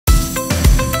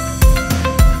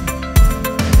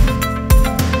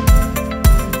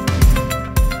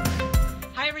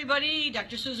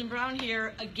Dr. Susan Brown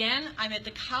here. Again, I'm at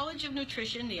the College of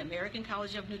Nutrition, the American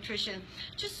College of Nutrition,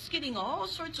 just getting all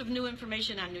sorts of new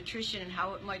information on nutrition and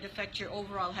how it might affect your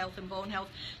overall health and bone health.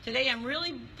 Today, I'm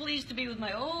really pleased to be with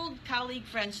my old colleague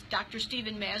friend, Dr.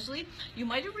 Stephen Masley. You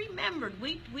might have remembered,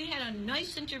 we had a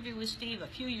nice interview with Steve a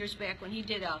few years back when he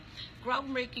did a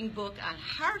groundbreaking book on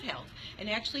heart health and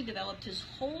actually developed his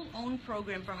whole own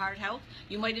program for heart health.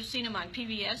 You might have seen him on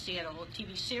PBS. He had a whole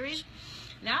TV series.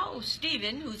 Now,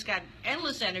 Stephen, who's got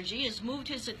endless energy, has moved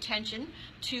his attention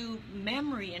to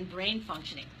memory and brain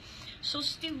functioning. So,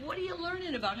 Steve, what are you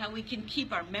learning about how we can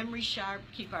keep our memory sharp,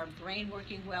 keep our brain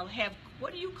working well, have,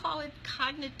 what do you call it,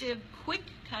 quick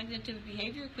cognitive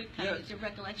behavior, quick cognitive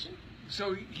recollection?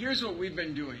 So here's what we've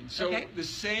been doing. So the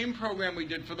same program we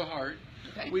did for the heart,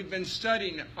 we've been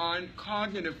studying on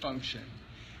cognitive function.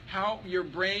 How your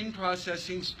brain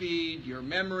processing speed, your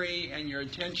memory, and your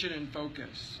attention and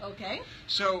focus. Okay.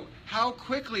 So how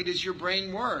quickly does your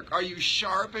brain work? Are you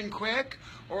sharp and quick,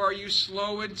 or are you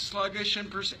slow and sluggish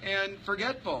and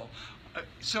forgetful?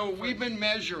 So we've been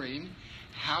measuring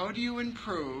how do you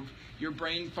improve your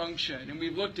brain function. And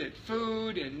we've looked at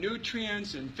food and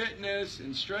nutrients and fitness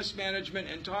and stress management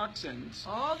and toxins.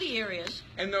 All the areas.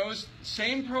 And those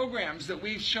same programs that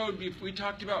we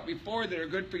talked about before that are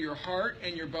good for your heart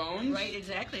and your bones. Right,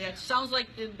 exactly. That sounds like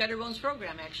the Better Bones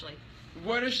program, actually.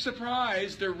 What a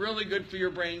surprise, they're really good for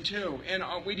your brain too. And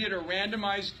we did a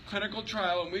randomized clinical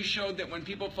trial and we showed that when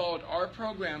people followed our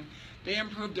program, they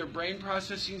improved their brain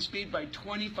processing speed by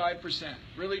 25%.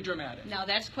 Really dramatic. Now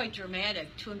that's quite dramatic.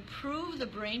 To improve the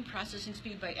brain processing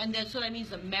speed and that's what I mean,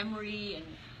 the memory and...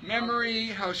 Memory,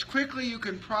 how quickly you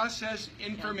can process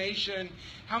information,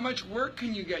 how much work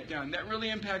can you get done. That really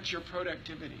impacts your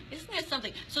productivity. Isn't that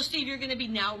something? So Steve, you're going to be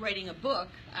now writing a book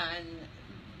on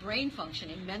brain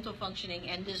functioning, mental functioning,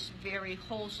 and this very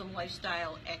wholesome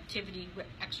lifestyle activity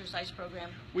exercise program.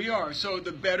 We are. So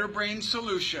the Better Brain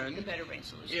Solution,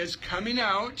 is coming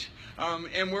out,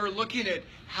 and we're looking at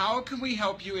how can we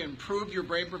help you improve your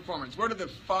brain performance. What are the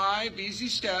 5 easy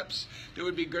steps that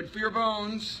would be good for your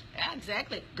bones? Yeah,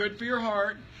 exactly. Good for your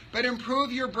heart. But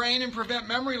improve your brain and prevent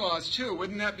memory loss, too.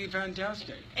 Wouldn't that be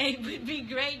fantastic? It would be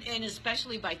great, and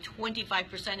especially by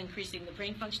 25% increasing the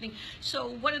brain functioning.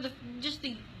 So what are the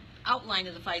outline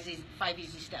of the 5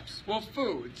 easy steps? Well,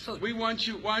 foods. We want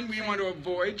you, we want to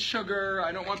avoid sugar.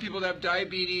 I don't want people to have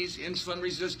diabetes, insulin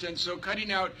resistance. So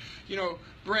cutting out,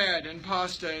 bread and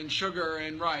pasta and sugar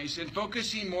and rice and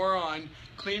focusing more on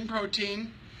clean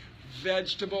protein,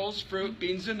 vegetables, fruit,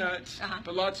 beans, and nuts,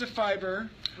 but lots of fiber.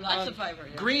 Lots of fiber,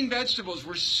 yeah. Green vegetables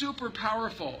were super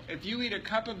powerful. If you eat a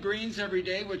cup of greens every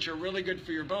day, which are really good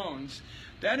for your bones,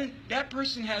 that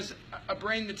person has a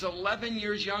brain that's 11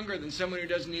 years younger than someone who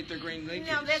doesn't eat their green leafy.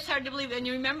 Now, that's hard to believe. And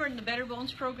you remember in the Better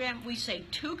Bones program, we say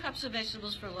 2 cups of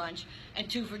vegetables for lunch and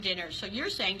 2 for dinner. So you're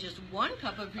saying just 1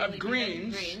 cup of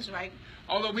greens, right?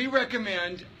 Although we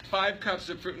recommend 5 cups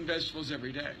of fruit and vegetables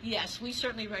every day. Yes, we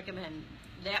certainly recommend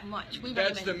that much.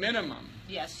 That's the minimum.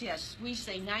 Yes, yes. We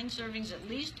say 9 servings at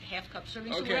least, half-cup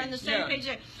servings. So we're on the same page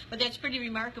there. But that's pretty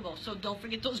remarkable. So don't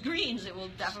forget those greens. It will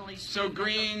definitely... So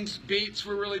greens, beets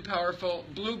were really powerful.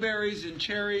 Blueberries and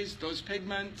cherries, those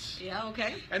pigments. Yeah,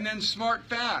 okay. And then smart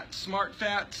fats. Smart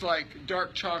fats like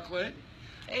dark chocolate.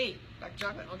 Hey, dark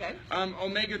chocolate, okay.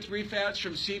 Omega-3 fats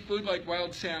from seafood like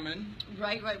wild salmon.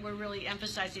 Right. We're really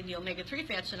emphasizing the omega-3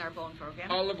 fats in our bone program.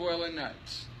 Olive oil and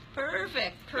nuts.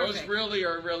 Perfect. Those really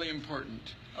are really important.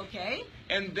 Okay.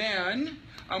 And then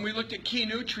we looked at key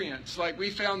nutrients. Like we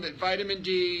found that vitamin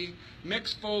D,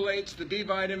 mixed folates, the B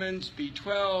vitamins,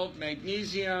 B12,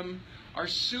 magnesium are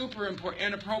super important,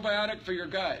 and a probiotic for your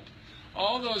gut.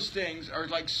 All those things are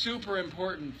like super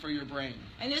important for your brain.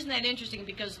 And isn't that interesting,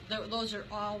 because those are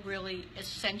all really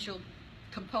essential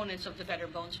components of the Better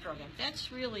Bones program.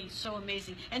 That's really so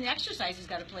amazing. And exercise has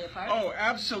got to play a part. Oh,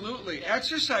 absolutely. Yeah.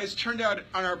 Exercise turned out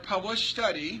on our published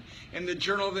study in the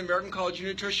Journal of the American College of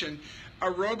Nutrition.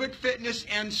 Aerobic fitness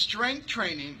and strength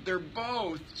training, they're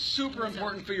both super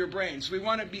important for your brain. So we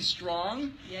want to be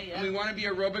strong, and we want to be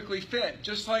aerobically fit,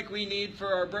 just like we need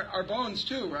for our bones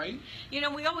too, right?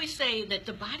 We always say that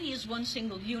the body is one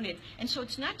single unit, and so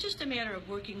it's not just a matter of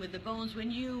working with the bones.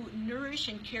 When you nourish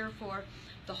and care for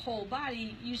the whole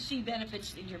body, you see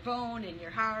benefits in your bone, in your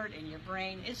heart, in your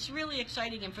brain. It's really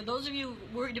exciting. And for those of you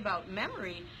worried about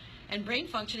memory and brain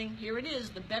functioning, here it is,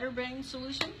 the Better Brain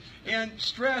Solution. And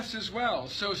stress as well.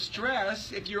 So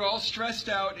stress, if you're all stressed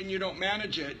out and you don't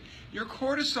manage it, your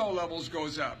cortisol levels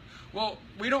goes up. Well,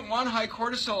 we don't want high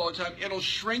cortisol all the time. It'll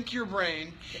shrink your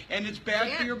brain, and it's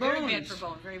bad for your bones. Very bad for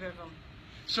bone, very bad for bone.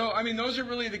 So, I mean, those are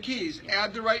really the keys.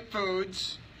 Add the right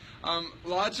foods.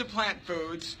 lots of plant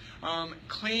foods,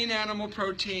 clean animal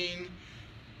protein,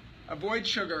 avoid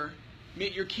sugar,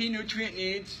 meet your key nutrient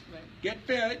needs, Right. get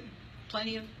fit,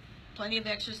 Plenty of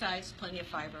exercise, plenty of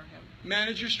fiber. Yeah.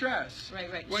 manage your stress. Right.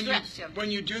 When Stress, you, yeah.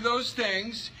 when you do those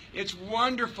things, it's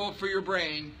wonderful for your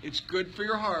brain, it's good for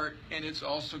your heart, and it's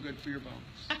also good for your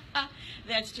bones.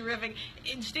 That's terrific.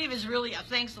 And Steve is really,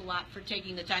 thanks a lot for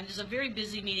taking the time. This is a very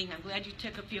busy meeting. I'm glad you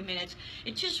took a few minutes.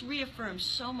 It just reaffirms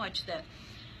so much that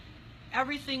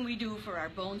everything we do for our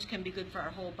bones can be good for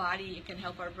our whole body. It can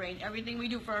help our brain. Everything we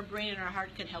do for our brain and our heart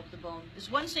can help the bone.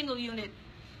 It's one single unit.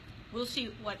 We'll see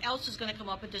what else is going to come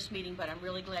up at this meeting, but I'm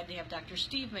really glad to have Dr.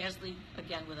 Steve Masley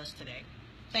again with us today.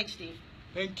 Thanks, Steve.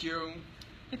 Thank you.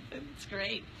 It's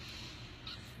great.